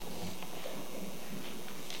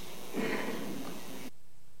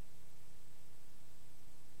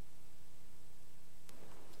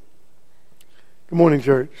Good morning,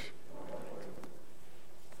 church.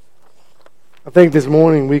 I think this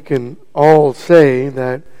morning we can all say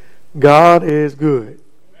that God is good.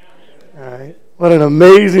 All right? What an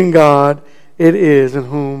amazing God it is in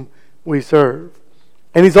whom we serve.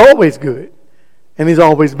 And He's always good. And He's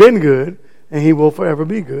always been good. And He will forever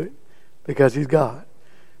be good because He's God.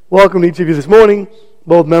 Welcome to each of you this morning,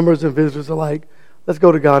 both members and visitors alike. Let's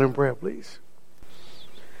go to God in prayer, please.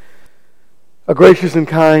 A gracious and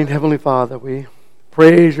kind Heavenly Father, we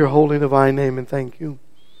praise your holy divine name and thank you.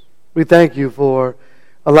 We thank you for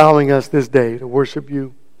allowing us this day to worship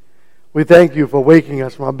you. We thank you for waking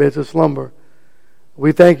us from our beds of slumber.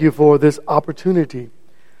 We thank you for this opportunity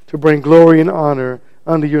to bring glory and honor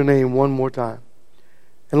unto your name one more time.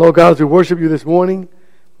 And Lord God, as we worship you this morning,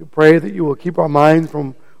 we pray that you will keep our minds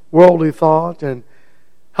from worldly thought and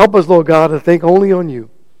help us, Lord God, to think only on you,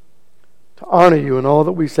 to honor you in all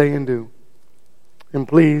that we say and do. And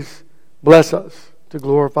please bless us to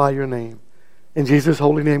glorify your name. In Jesus'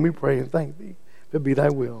 holy name we pray and thank thee. If it be thy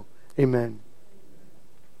will. Amen.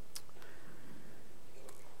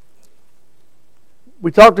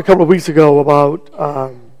 We talked a couple of weeks ago about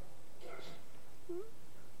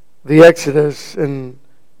the Exodus,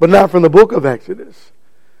 but not from the book of Exodus.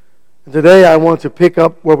 And today I want to pick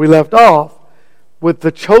up where we left off with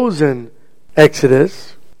the chosen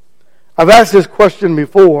Exodus. I've asked this question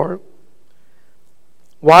before.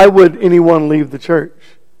 Why would anyone leave the church?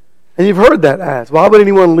 And you've heard that asked. Why would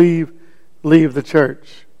anyone leave the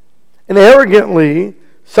church? And arrogantly,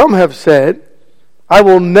 some have said, I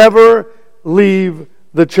will never leave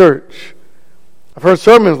the church. I've heard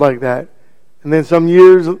sermons like that. And then some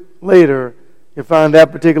years later, you find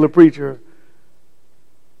that particular preacher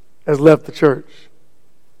has left the church.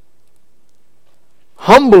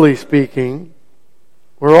 Humbly speaking,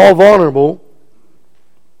 we're all vulnerable,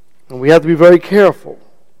 and we have to be very careful.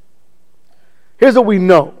 Here's what we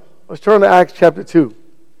know. Let's turn to Acts chapter 2.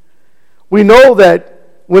 We know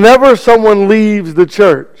that whenever someone leaves the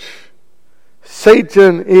church,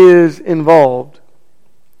 Satan is involved.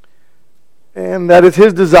 And that is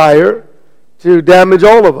his desire to damage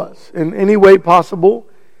all of us in any way possible.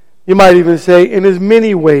 You might even say in as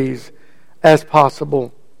many ways as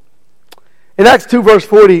possible. In Acts 2 verse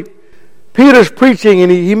 40, Peter's preaching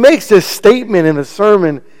and he makes this statement in a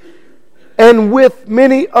sermon. And with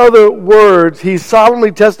many other words, he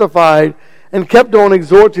solemnly testified and kept on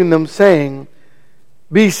exhorting them, saying,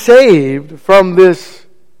 be saved from this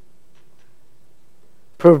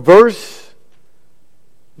perverse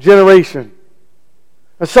generation.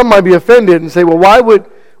 Now, some might be offended and say, well,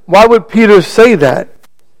 why would Peter say that?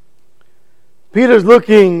 Peter's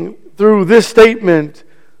looking through this statement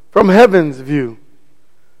from heaven's view,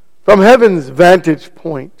 from heaven's vantage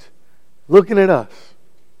point, looking at us.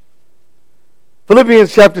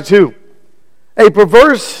 Philippians chapter 2. A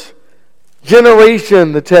perverse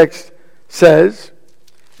generation, the text says.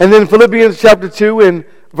 And then Philippians chapter 2 in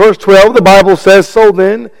verse 12, the Bible says, so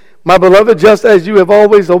then, my beloved, just as you have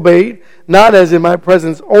always obeyed, not as in my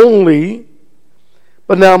presence only,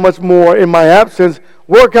 but now much more in my absence,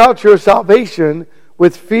 work out your salvation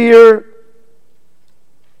with fear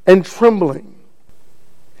and trembling.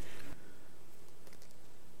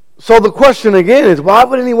 So the question again is, why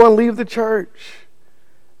would anyone leave the church?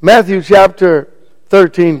 Matthew chapter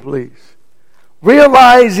 13, please.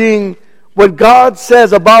 Realizing what God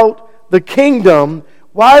says about the kingdom,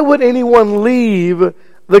 why would anyone leave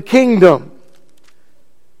the kingdom?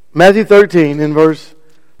 Matthew 13 in verse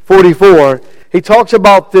 44, he talks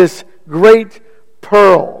about this great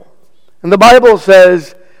pearl. And the Bible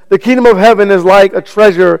says, the kingdom of heaven is like a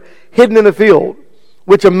treasure hidden in a field,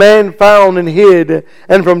 which a man found and hid,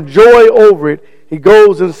 and from joy over it, he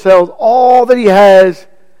goes and sells all that he has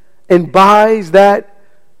and buys that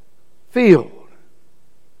field.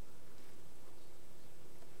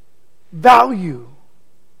 Value.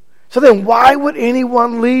 So then why would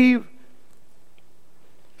anyone leave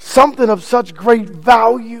something of such great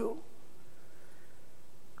value?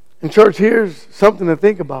 And church, here's something to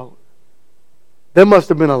think about. There must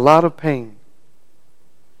have been a lot of pain.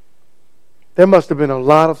 There must have been a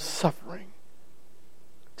lot of suffering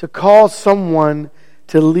to cause someone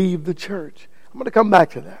to leave the church. I'm going to come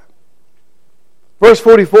back to that. Verse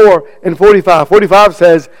 44 and 45. 45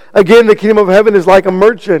 says, again, the kingdom of heaven is like a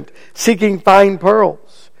merchant seeking fine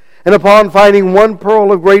pearls. And upon finding one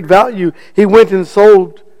pearl of great value, he went and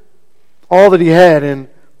sold all that he had and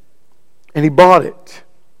he bought it.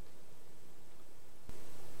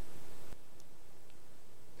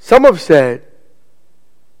 Some have said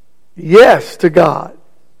yes to God,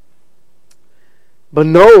 but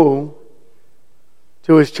no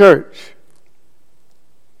to His church.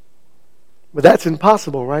 But that's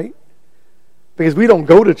impossible, right? Because we don't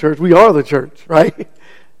go to church. We are the church, right?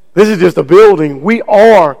 This is just a building. We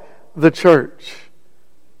are the church.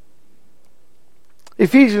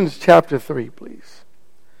 Ephesians chapter 3, please.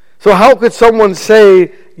 So how could someone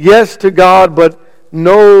say yes to God but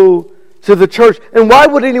no to the church? And why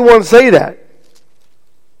would anyone say that?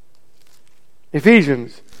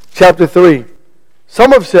 Ephesians chapter 3.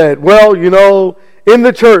 Some have said, well, in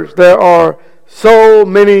the church there are so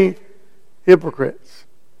many hypocrites.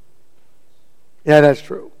 Yeah, that's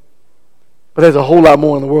true. But there's a whole lot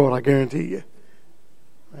more in the world, I guarantee you.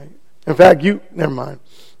 Right? In fact, never mind.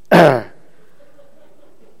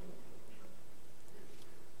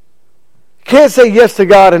 Can't say yes to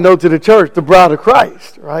God and no to the church, the bride of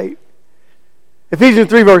Christ, right? Ephesians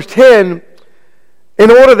 3 verse 10,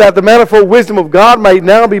 in order that the manifold wisdom of God might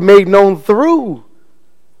now be made known through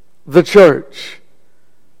the church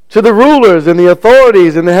to the rulers and the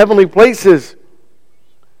authorities in the heavenly places.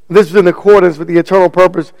 This is in accordance with the eternal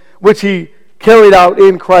purpose which he carried out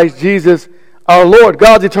in Christ Jesus our Lord.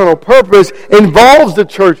 God's eternal purpose involves the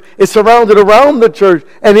church. It's surrounded around the church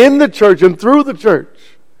and in the church and through the church.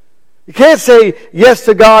 You can't say yes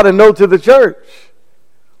to God and no to the church.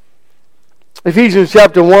 Ephesians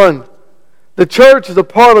chapter 1. The church is a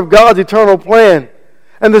part of God's eternal plan.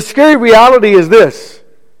 And the scary reality is this.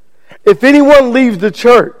 If anyone leaves the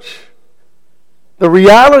church, the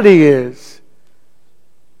reality is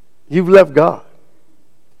you've left God.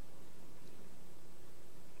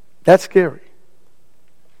 That's scary.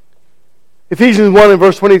 Ephesians 1 and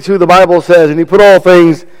verse 22, the Bible says, and he put all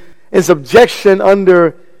things in subjection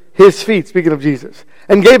under his feet, speaking of Jesus,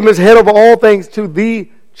 and gave him as head over all things to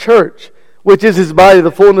the church, which is his body,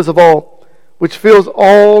 the fullness of all, which fills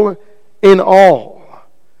all in all.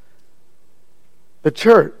 The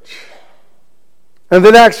church. And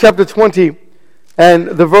then Acts chapter 20, and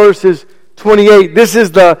the verse is 28. This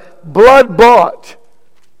is the blood-bought,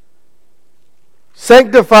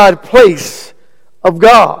 sanctified place of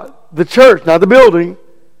God. The church, not the building,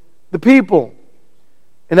 the people.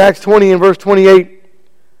 In Acts 20 and verse 28,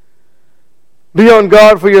 be on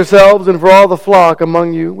guard for yourselves and for all the flock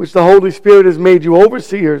among you, which the Holy Spirit has made you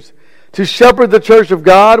overseers, to shepherd the church of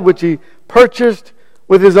God, which he purchased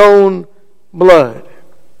with his own blood.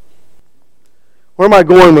 Where am I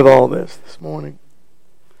going with all this morning?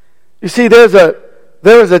 You see, there's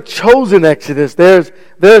a chosen exodus. There's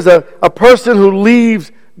a person who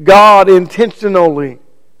leaves God intentionally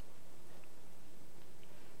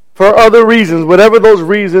for other reasons, whatever those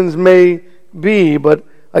reasons may be. But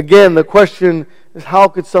again, the question is, how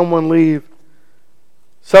could someone leave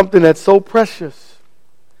something that's so precious?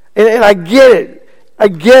 And I get it. I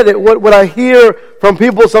get it. What I hear from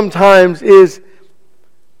people sometimes is,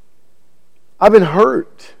 I've been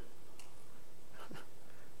hurt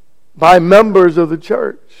by members of the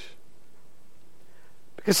church.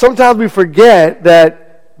 Because sometimes we forget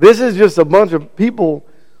that this is just a bunch of people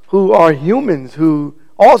who are humans, who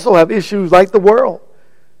also have issues like the world.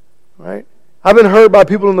 Right? I've been hurt by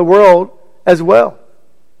people in the world as well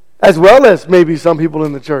as maybe some people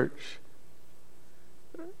in the church.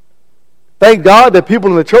 Thank God that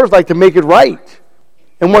people in the church like to make it right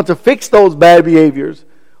and want to fix those bad behaviors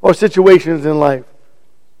or situations in life.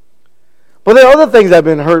 But there are other things I've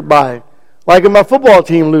been hurt by, like if my football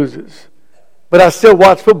team loses, but I still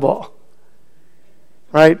watch football.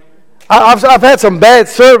 Right? I've had some bad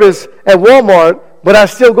service at Walmart, but I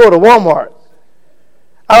still go to Walmart.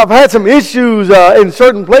 I've had some issues in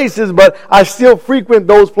certain places, but I still frequent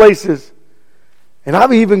those places. And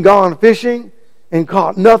I've even gone fishing and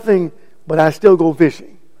caught nothing, but I still go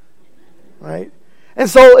fishing. Right? And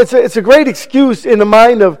so it's a great excuse in the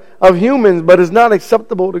mind of humans, but it's not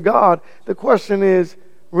acceptable to God. The question is,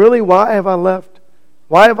 really, why have I left?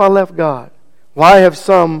 Why have I left God? Why have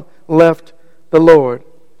some left the Lord?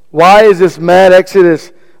 Why is this mad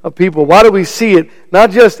exodus of people? Why do we see it, not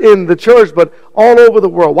just in the church, but all over the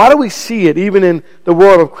world? Why do we see it even in the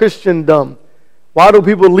world of Christendom? Why do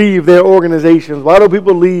people leave their organizations? Why do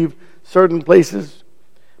people leave certain places?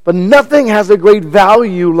 But nothing has a great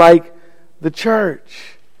value like the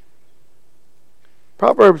church.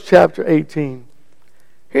 Proverbs chapter 18.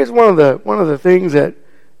 Here's one of the things that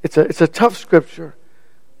it's a tough scripture.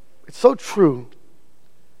 It's so true.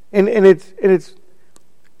 And it's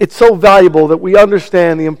so valuable that we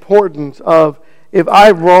understand the importance of, if I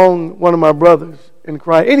wrong one of my brothers in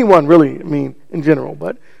Christ, anyone really, in general,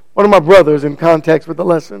 but one of my brothers in context with the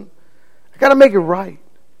lesson, I got to make it right.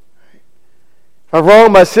 If I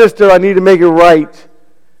wrong my sister, I need to make it right.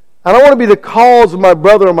 I don't want to be the cause of my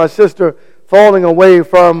brother or my sister falling away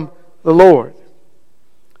from the Lord.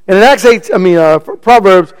 And in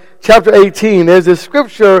Proverbs chapter 18, there's a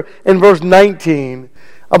scripture in verse 19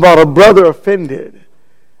 about a brother offended.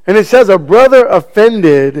 And it says a brother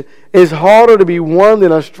offended is harder to be won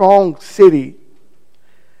than a strong city.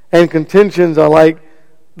 And contentions are like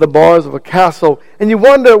the bars of a castle. And you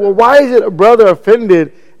wonder, well, why is it a brother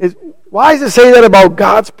offended? Why does it say that about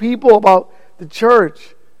God's people, about the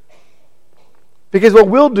church? Because what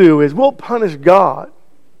we'll do is we'll punish God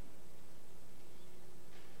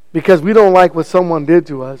because we don't like what someone did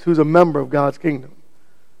to us who's a member of God's kingdom.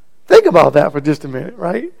 Think about that for just a minute,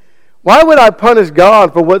 right? Why would I punish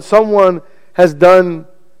God for what someone has done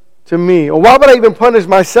to me? Or why would I even punish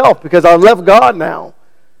myself because I left God now?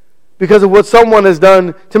 Because of what someone has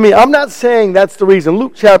done to me. I'm not saying that's the reason.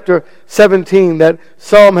 Luke chapter 17, that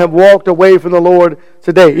some have walked away from the Lord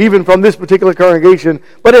today, even from this particular congregation.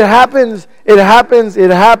 But it happens, and it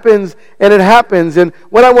happens. And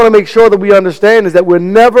what I want to make sure that we understand is that we're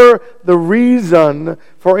never the reason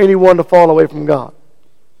for anyone to fall away from God.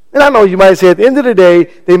 And I know you might say at the end of the day,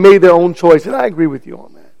 they made their own choice, and I agree with you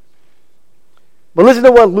on that. But listen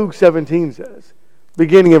to what Luke 17 says,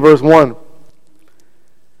 beginning in verse 1.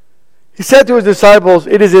 He said to his disciples,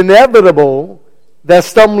 "It is inevitable that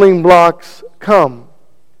stumbling blocks come,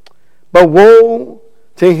 but woe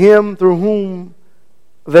to him through whom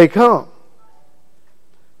they come."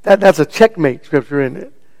 That's a checkmate scripture, isn't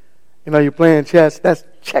it? You know, you're playing chess, that's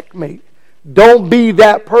checkmate. Don't be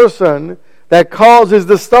that person that causes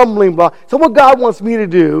the stumbling block. So what God wants me to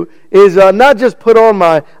do is not just put on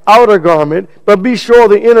my outer garment, but be sure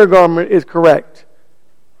the inner garment is correct.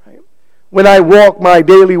 Right? When I walk my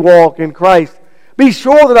daily walk in Christ, be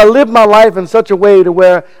sure that I live my life in such a way to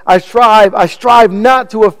where I strive not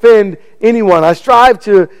to offend anyone. I strive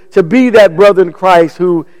to be that brother in Christ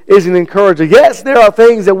who is an encourager. Yes, there are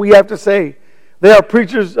things that we have to say. There are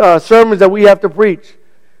preachers' sermons that we have to preach.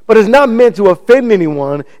 But it's not meant to offend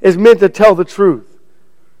anyone. It's meant to tell the truth.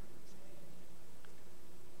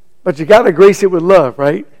 But you got to grace it with love,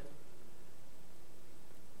 right?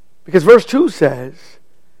 Because verse 2 says,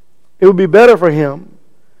 it would be better for him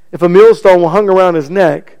if a millstone were hung around his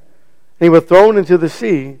neck and he were thrown into the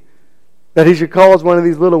sea, that he should cause one of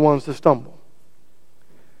these little ones to stumble.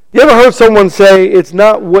 You ever heard someone say, it's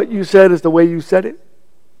not what you said, it's the way you said it?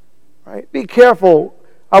 Right? Be careful.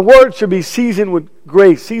 Our words should be seasoned with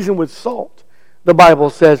grace, seasoned with salt, the Bible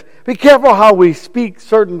says. Be careful how we speak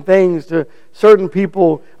certain things to certain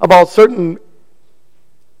people about certain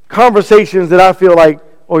conversations that I feel like,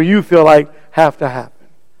 or you feel like, have to happen.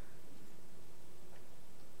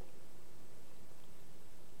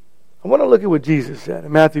 I want to look at what Jesus said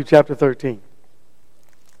in Matthew chapter 13.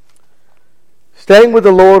 Staying with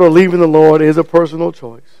the Lord or leaving the Lord is a personal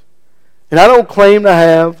choice. And I don't claim to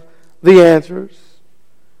have the answers.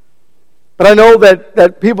 But I know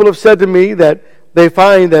that people have said to me that they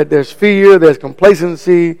find that there's fear, there's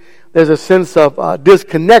complacency, there's a sense of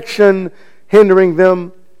disconnection hindering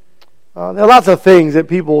them. There are lots of things that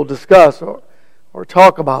people discuss or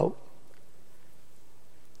talk about.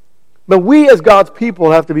 But we as God's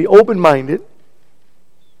people have to be open-minded,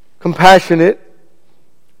 compassionate,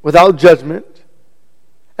 without judgment.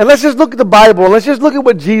 And let's just look at the Bible, and let's just look at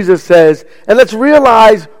what Jesus says, and let's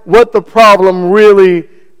realize what the problem really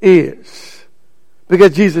is.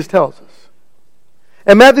 Because Jesus tells us.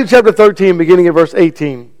 In Matthew chapter 13, beginning at verse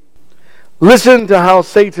 18, listen to how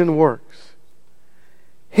Satan works.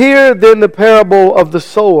 Hear then the parable of the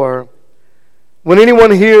sower. When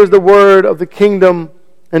anyone hears the word of the kingdom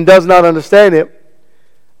and does not understand it,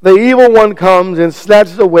 the evil one comes and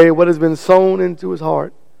snatches away what has been sown into his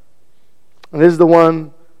heart. And this is the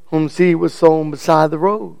one whom seed was sown beside the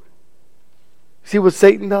road. See what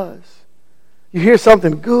Satan does? You hear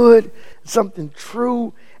something good, something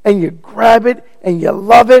true, and you grab it, and you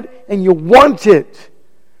love it, and you want it.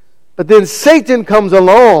 But then Satan comes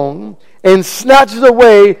along and snatches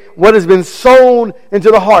away what has been sown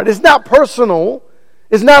into the heart. It's not personal.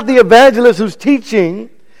 It's not the evangelist who's teaching.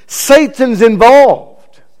 Satan's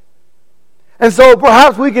involved. And so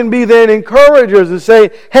perhaps we can be then encouragers and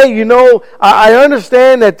say, hey, you know, I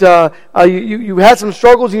understand that you had some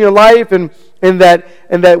struggles in your life and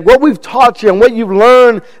that what we've taught you and what you've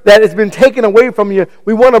learned that has been taken away from you,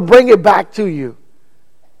 we want to bring it back to you.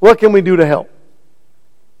 What can we do to help?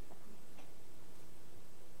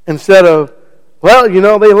 Instead of, well, you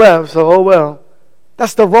know, they left, so oh well.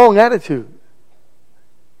 That's the wrong attitude.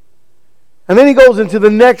 And then he goes into the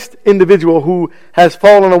next individual who has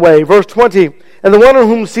fallen away. Verse 20, and the one on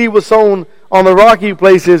whom seed was sown on the rocky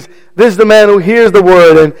places, this is the man who hears the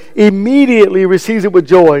word and immediately receives it with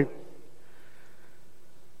joy.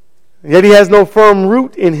 Yet he has no firm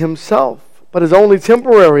root in himself, but is only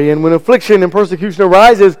temporary. And when affliction and persecution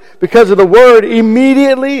arises because of the word,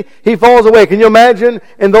 immediately he falls away. Can you imagine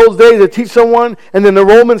in those days to teach someone and then the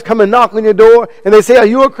Romans come and knock on your door and they say, "Are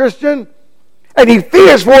you a Christian?" And he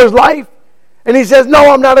fears for his life. And he says,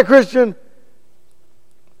 "No, I'm not a Christian.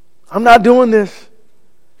 I'm not doing this."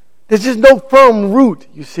 There's just no firm root,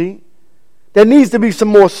 you see. There needs to be some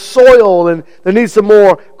more soil and there needs some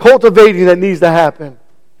more cultivating that needs to happen.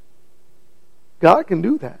 God can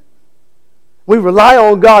do that. We rely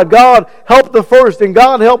on God. God helped the first and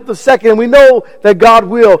God helped the second. And we know that God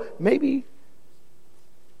will. Maybe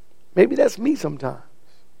that's me sometimes.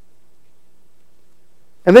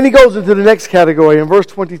 And then he goes into the next category in verse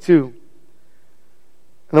 22.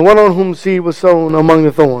 And the one on whom seed was sown among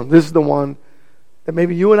the thorns. This is the one that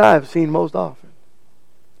maybe you and I have seen most often.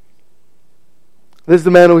 This is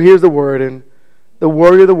the man who hears the word and the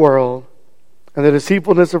worry of the world and the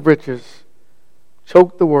deceitfulness of riches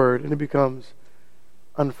choke the word and it becomes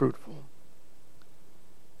unfruitful.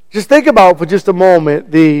 Just think about for just a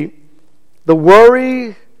moment the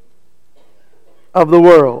worry of the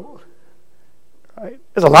world. Right?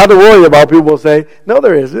 There's a lot to worry about. People will say, no,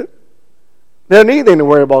 there isn't. There's anything to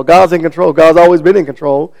worry about. God's in control. God's always been in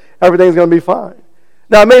control. Everything's going to be fine.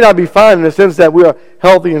 Now, it may not be fine in the sense that we are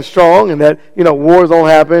healthy and strong and that, wars don't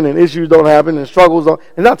happen and issues don't happen and struggles don't.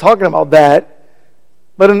 I'm not talking about that.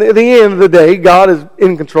 But at the end of the day, God is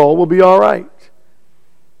in control. We'll be all right.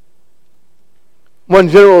 One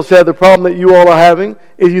general said the problem that you all are having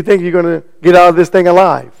is you think you're going to get out of this thing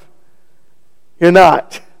alive. You're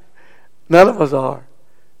not. None of us are.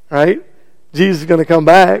 Right? Jesus is going to come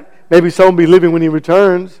back. Maybe some will be living when he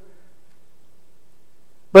returns.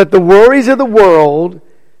 But the worries of the world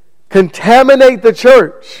contaminate the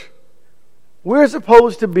church. We're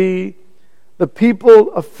supposed to be the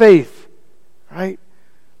people of faith, right?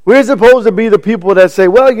 We're supposed to be the people that say,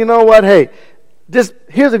 well, you know what? Hey,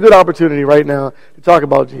 here's a good opportunity right now to talk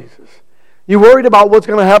about Jesus. You worried about what's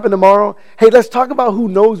going to happen tomorrow? Hey, let's talk about who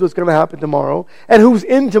knows what's going to happen tomorrow and who's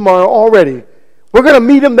in tomorrow already. We're going to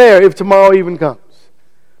meet him there if tomorrow even comes.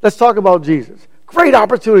 Let's talk about Jesus. Great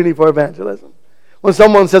opportunity for evangelism. When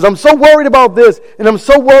someone says, I'm so worried about this and I'm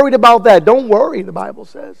so worried about that. Don't worry, the Bible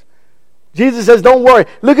says. Jesus says, don't worry.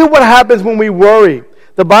 Look at what happens when we worry.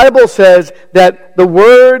 The Bible says that the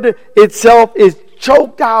word itself is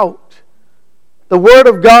choked out. The word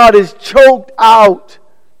of God is choked out.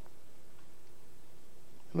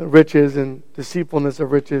 The riches and deceitfulness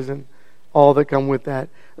of riches and all that come with that.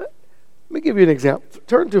 Let me give you an example.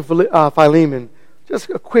 Turn to Philemon. Just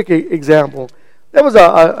a quick example. There was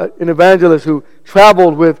an evangelist who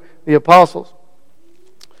traveled with the apostles,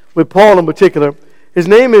 with Paul in particular. His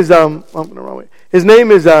name is Demas.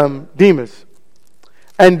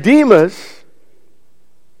 And Demas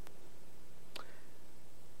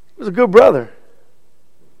was a good brother.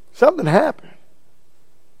 Something happened.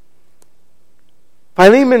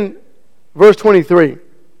 Philemon, verse 23.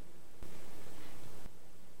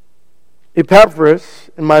 Epaphras,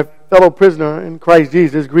 and my fellow prisoner in Christ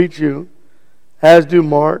Jesus, greet you, as do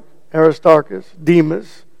Mark, Aristarchus,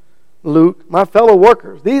 Demas, Luke, my fellow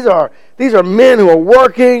workers. These are men who are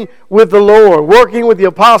working with the Lord, working with the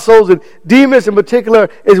apostles, and Demas in particular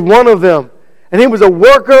is one of them. And he was a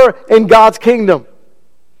worker in God's kingdom.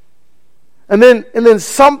 And then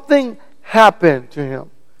something happened to him.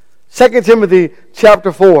 2 Timothy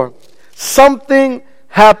chapter 4. Something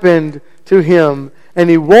happened to him, and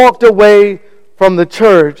he walked away from the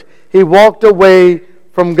church. He walked away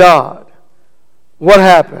from God. What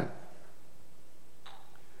happened?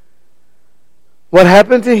 What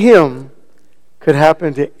happened to him could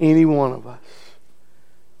happen to any one of us.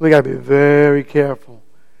 We got to be very careful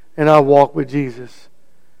in our walk with Jesus.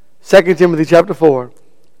 2 Timothy chapter 4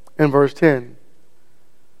 and verse 10.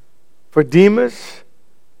 For Demas,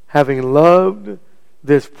 having loved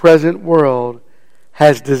this present world,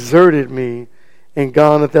 has deserted me and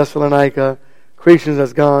gone to Thessalonica. Crescens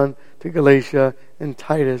has gone to Galatia, and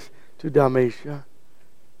Titus to Dalmatia.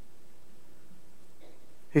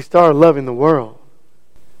 He started loving the world.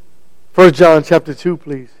 1 John chapter 2,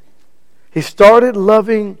 please. He started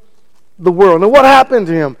loving the world. And what happened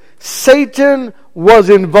to him? Satan was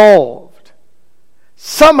involved.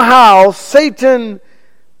 Somehow Satan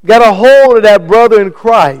got a hold of that brother in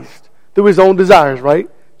Christ through his own desires, right?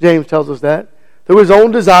 James tells us that. Through his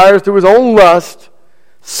own desires, through his own lust,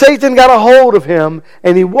 Satan got a hold of him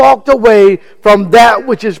and he walked away from that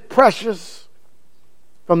which is precious,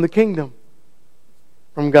 from the kingdom,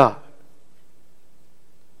 from God.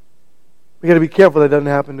 We got to be careful that doesn't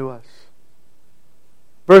happen to us.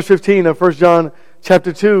 Verse 15 of 1 John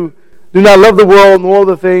chapter 2, do not love the world nor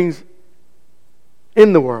the things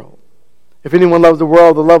in the world. If anyone loves the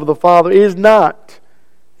world, the love of the Father is not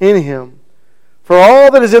in him. For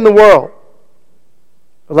all that is in the world,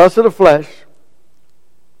 the lust of the flesh,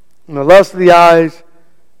 and the lust of the eyes,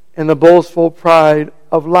 and the boastful pride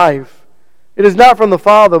of life, it is not from the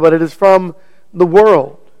Father, but it is from the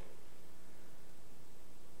world.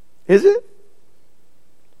 Is it?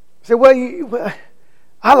 Say, well,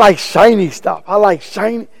 I like shiny stuff. I like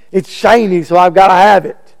shiny. It's shiny, so I've got to have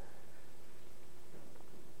it.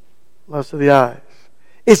 Lust of the eyes.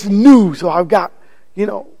 It's new, so I've got,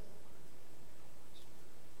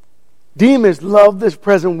 Demons love this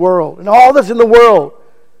present world and all that's in the world.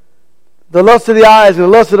 The lust of the eyes and the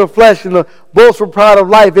lust of the flesh and the boastful pride of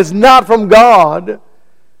life is not from God.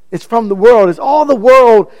 It's from the world. It's all the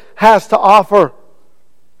world has to offer.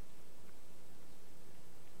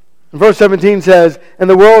 And verse 17 says, and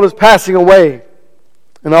the world is passing away,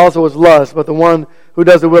 and also its lust, but the one who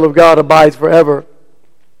does the will of God abides forever.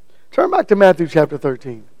 Turn back to Matthew chapter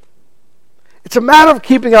 13. It's a matter of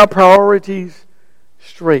keeping our priorities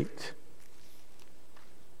straight.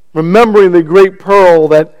 Remembering the great pearl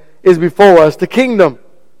that is before us, the kingdom,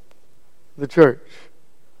 the church.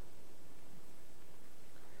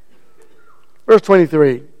 Verse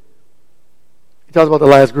 23. He talks about the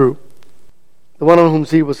last group. The one on whom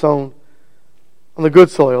seed was sown on the good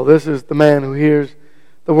soil. This is the man who hears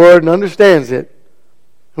the word and understands it,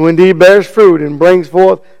 who indeed bears fruit and brings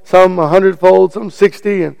forth some 100-fold, some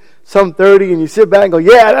 60, and some 30, and you sit back and go,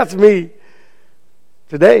 yeah, that's me.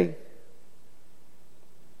 Today.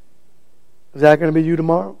 Is that going to be you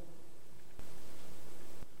tomorrow?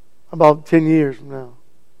 About 10 years from now.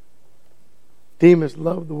 Demas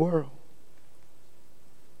loved the world.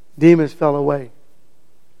 Demas fell away.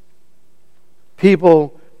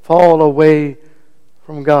 People fall away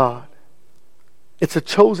from God. It's a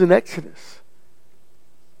chosen exodus.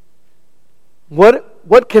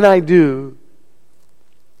 What can I do?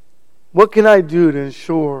 What can I do to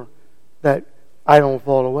ensure that I don't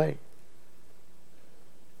fall away?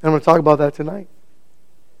 And I'm going to talk about that tonight.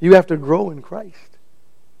 You have to grow in Christ.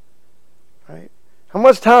 Right? How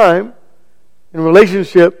much time in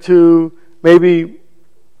relationship to maybe,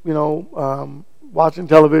 watching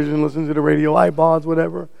television, listening to the radio, iPods,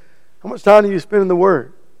 whatever, how much time do you spend in the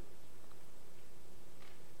Word?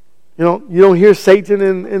 You don't hear Satan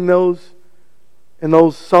in those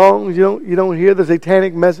songs. You don't hear the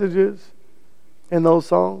satanic messages in those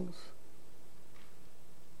songs.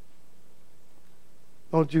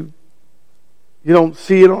 You don't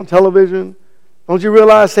see it on television. Don't you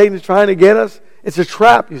realize Satan is trying to get us? It's a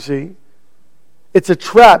trap, you see. It's a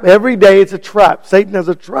trap. Every day it's a trap. Satan has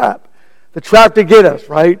a trap. The trap to get us,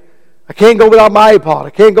 right? I can't go without my iPod. I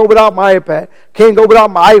can't go without my iPad. I can't go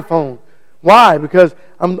without my iPhone. Why? Because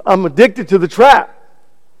I'm addicted to the trap.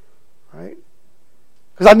 Right?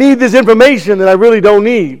 Because I need this information that I really don't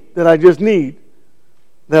need. That I just need.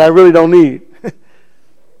 That I really don't need.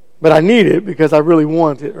 But I need it because I really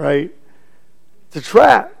want it, right? It's a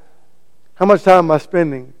trap. How much time am I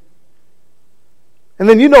spending? And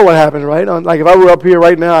then you know what happens, right? Like if I were up here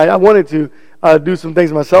right now, I wanted to do some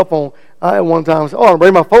things on my cell phone. I at one time said, I'll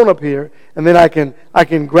bring my phone up here, and then I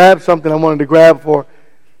can grab something I wanted to grab for.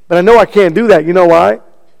 But I know I can't do that. You know why?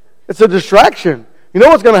 It's a distraction. You know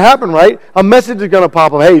what's going to happen, right? A message is going to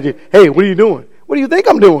pop up. Hey, what are you doing? What do you think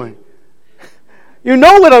I'm doing? You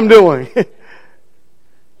know what I'm doing.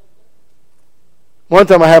 One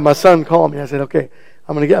time I had my son call me. I said, okay,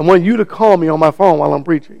 I want you to call me on my phone while I'm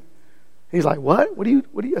preaching. He's like, what? What do you?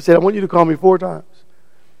 I said, I want you to call me 4 times.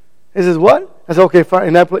 He says, what? I said, okay,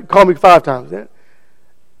 fine. And call me 5 times then.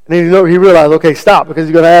 And then he realized, okay, stop, because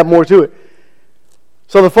he's going to add more to it.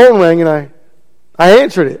 So the phone rang, and I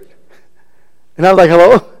answered it. And I was like,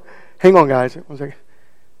 hello? Hang on, guys. 1 second.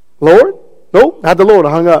 Lord? Nope, not the Lord.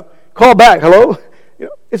 I hung up. Call back. Hello?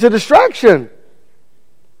 It's a distraction.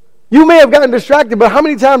 You may have gotten distracted, but how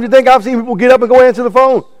many times do you think I've seen people get up and go answer the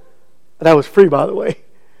phone? That was free, by the way.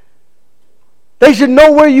 They should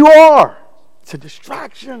know where you are. It's a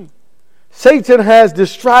distraction. Satan has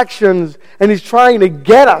distractions, and he's trying to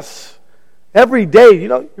get us every day.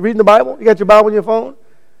 You reading the Bible? You got your Bible on your phone?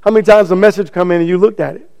 How many times a message come in and you looked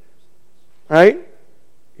at it? Right?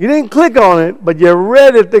 You didn't click on it, but you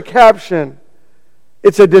read it, the caption.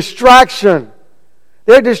 It's a distraction.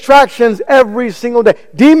 There are distractions every single day.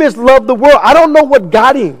 Demas loved the world. I don't know what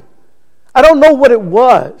got him. I don't know what it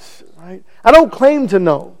was. Right? I don't claim to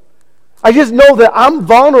know. I just know that I'm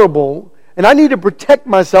vulnerable and I need to protect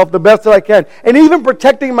myself the best that I can. And even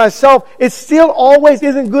protecting myself, it still always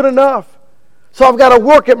isn't good enough. So I've got to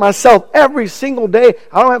work at myself every single day.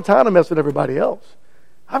 I don't have time to mess with everybody else.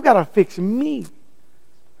 I've got to fix me.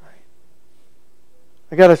 Right?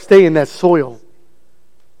 I got to stay in that soil.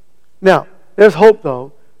 Now, there's hope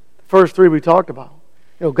though. The first three we talked about.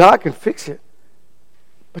 God can fix it.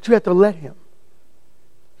 But you have to let Him.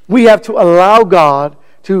 We have to allow God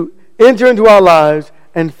to enter into our lives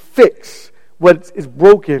and fix what is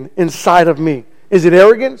broken inside of me. Is it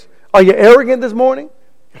arrogance? Are you arrogant this morning?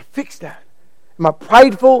 Fix that. Am I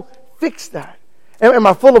prideful? Fix that. Am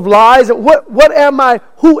I full of lies? What am I?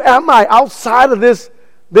 Who am I outside of this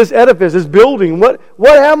edifice, this building? What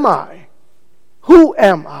am I? Who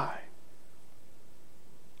am I?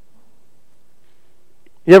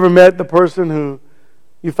 You ever met the person who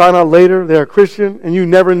you find out later they're a Christian and you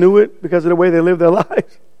never knew it because of the way they live their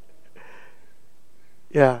lives?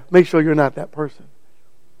 Yeah, make sure you're not that person.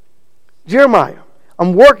 Jeremiah,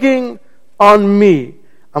 I'm working on me.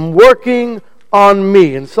 I'm working on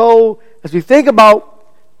me. And so, as we think about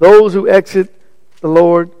those who exit the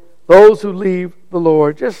Lord, those who leave the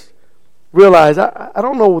Lord, just realize I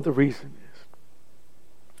don't know what the reason is.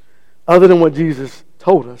 Other than what Jesus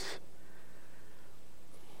told us.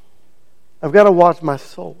 I've got to watch my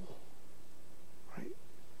soul. Right?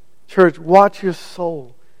 Church, watch your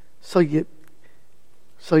soul so you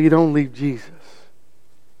don't leave Jesus.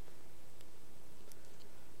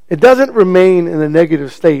 It doesn't remain in a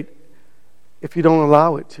negative state if you don't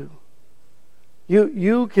allow it to.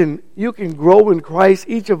 You can grow in Christ.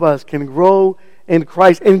 Each of us can grow in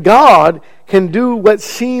Christ. And God can do what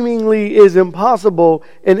seemingly is impossible,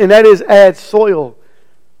 and that is add soil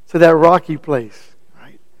to that rocky place.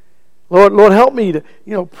 Right? Lord, help me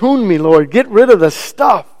to prune me, Lord. Get rid of the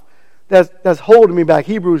stuff that's holding me back.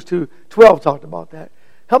 Hebrews 2:12 talked about that.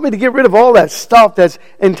 Help me to get rid of all that stuff that's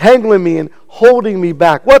entangling me and holding me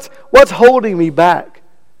back. What's holding me back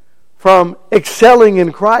from excelling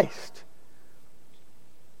in Christ?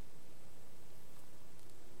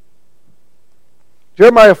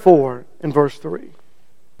 Jeremiah 4 and verse 3.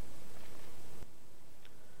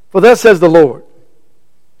 For thus says the Lord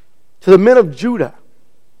to the men of Judah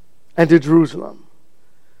and to Jerusalem,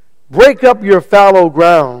 break up your fallow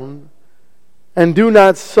ground and do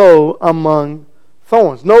not sow among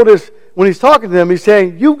thorns. Notice when he's talking to them, he's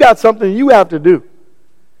saying, you've got something you have to do.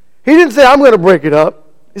 He didn't say, I'm going to break it up.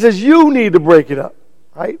 He says, you need to break it up.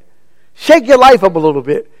 Right? Shake your life up a little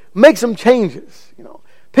bit. Make some changes.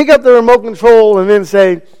 Pick up the remote control and then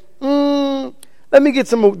say, let me get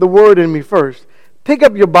some of the word in me first. Pick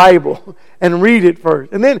up your Bible and read it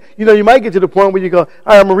first. And then, you might get to the point where you go, all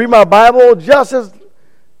right, I'm going to read my Bible just as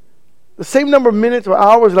the same number of minutes or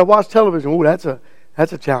hours that I watch television. Ooh, that's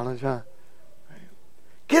a challenge, huh?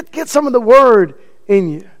 Get some of the word in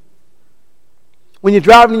you. When you're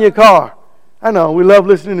driving in your car, I know, we love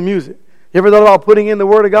listening to music. You ever thought about putting in the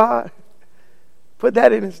Word of God? Put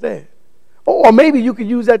that in instead. Or maybe you could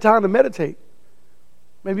use that time to meditate.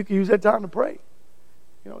 Maybe you could use that time to pray.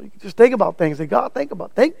 You can just think about things that God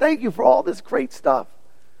thank you for all this great stuff.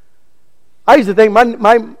 I used to think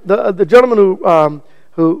the gentleman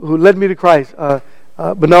who led me to Christ,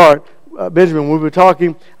 Bernard Benjamin, when we were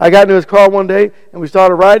talking, I got into his car one day and we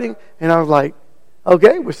started riding, and I was like,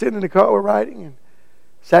 okay, we're sitting in the car, we're riding, and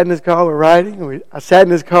sat in his car, we're riding, and I sat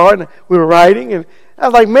in his car and we were riding, and I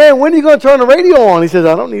was like, man, when are you going to turn the radio on? He says,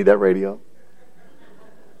 I don't need that radio.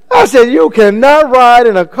 I said, you cannot ride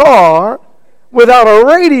in a car without a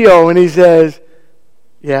radio. And he says,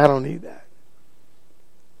 yeah, I don't need that.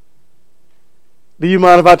 Do you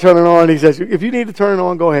mind if I turn it on? He says, if you need to turn it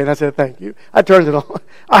on, go ahead. And I said, thank you. I turned it on.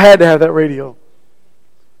 I had to have that radio.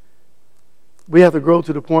 We have to grow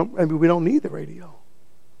to the point, we don't need the radio.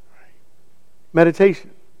 Right.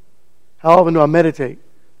 Meditation. How often do I meditate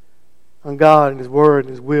on God and His Word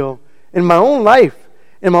and His will in my own life,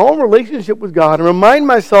 in my own relationship with God, and remind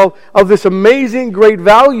myself of this amazing, great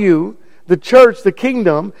value, the church, the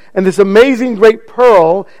kingdom, and this amazing, great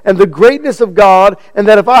pearl, and the greatness of God, and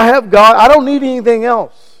that if I have God, I don't need anything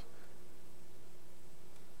else.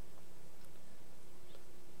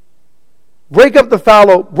 Break up the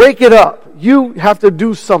fallow, break it up. You have to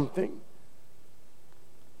do something.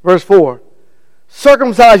 Verse 4,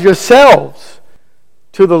 circumcise yourselves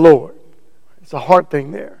to the Lord. It's a heart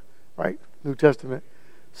thing there, right? New Testament.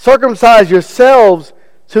 Circumcise yourselves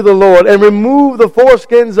to the Lord and remove the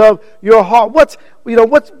foreskins of your heart.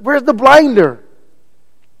 Where's the blinder?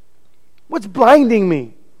 What's blinding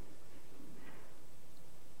me?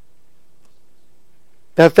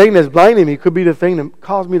 That thing that's blinding me could be the thing that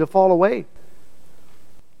caused me to fall away.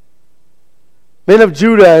 Men of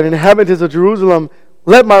Judah and inhabitants of Jerusalem,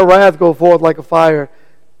 let my wrath go forth like a fire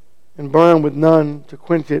and burn with none to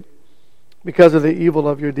quench it because of the evil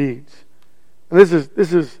of your deeds. And this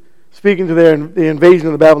is speaking to the invasion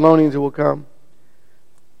of the Babylonians who will come.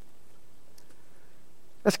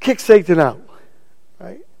 Let's kick Satan out.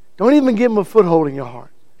 Right? Don't even give him a foothold in your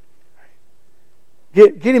heart.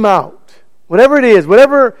 Get him out. Whatever it is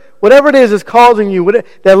that's causing you,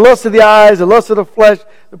 that lust of the eyes, the lust of the flesh,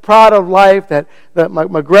 the pride of life, that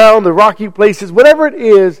my ground, the rocky places, whatever it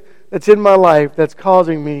is that's in my life that's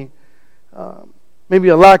causing me maybe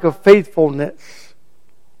a lack of faithfulness,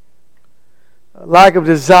 a lack of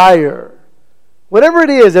desire, whatever it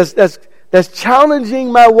is that's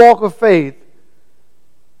challenging my walk of faith,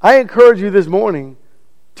 I encourage you this morning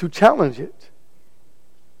to challenge it.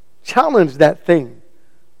 Challenge that thing,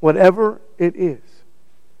 whatever it is.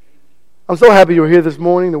 I'm so happy you're here this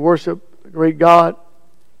morning to worship the great God.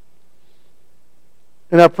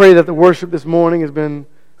 And I pray that the worship this morning has been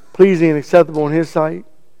pleasing and acceptable in His sight.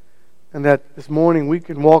 And that this morning we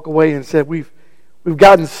can walk away and say we've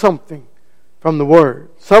gotten something from the Word.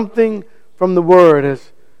 Something from the Word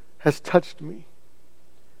has touched me.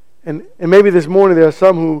 And maybe this morning there are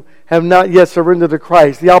some who have not yet surrendered to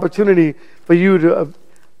Christ. The opportunity for you to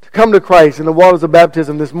come to Christ in the waters of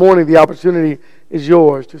baptism this morning, the opportunity is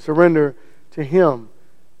yours to surrender to Him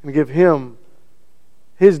and give Him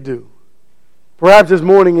His due. Perhaps this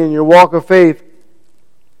morning in your walk of faith,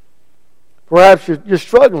 perhaps you're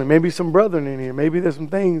struggling. Maybe some brethren in here. Maybe there's some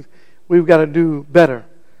things we've got to do better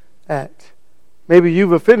at. Maybe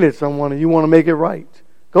you've offended someone and you want to make it right.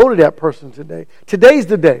 Go to that person today. Today's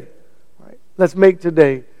the day. Right? Let's make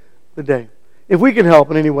today the day. If we can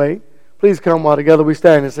help in any way, please come while together we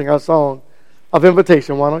stand and sing our song of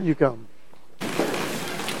invitation. Why don't you come?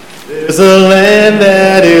 There's a land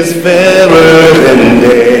that is fairer than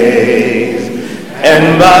days,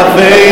 and by faith